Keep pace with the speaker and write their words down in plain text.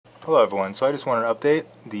Hello everyone, so I just wanted to update.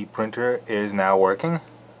 The printer is now working.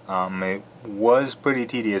 It was pretty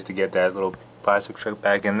tedious to get that little plastic strip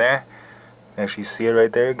back in there. You can actually see it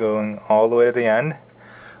right there going all the way to the end.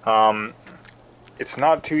 It's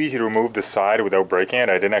not too easy to remove the side without breaking it.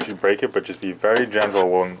 I didn't actually break it, but just be very gentle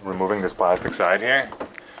when removing this plastic side here.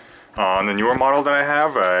 On the newer model that I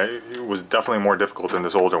have, it was definitely more difficult than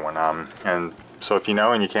this older one. And so if you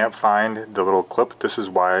know and you can't find the little clip, this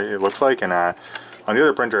is why it looks like. And on the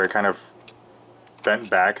other printer, it kind of bent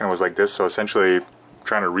back and was like this. So essentially,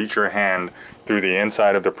 trying to reach your hand through the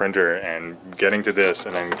inside of the printer and getting to this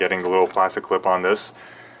and then getting the little plastic clip on this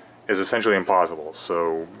is essentially impossible.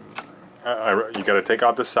 So you got to take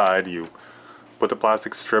out the side. You put the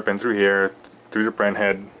plastic strip in through here, through the print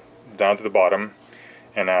head, down to the bottom,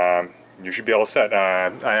 and you should be all set.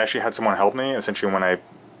 I actually had someone help me. Essentially, when I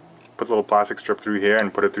put the little plastic strip through here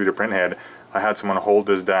and put it through the print head, I had someone hold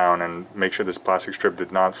this down and make sure this plastic strip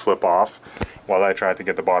did not slip off while I tried to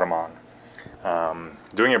get the bottom on.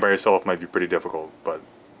 Doing it by yourself might be pretty difficult, but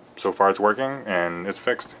so far it's working and it's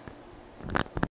fixed.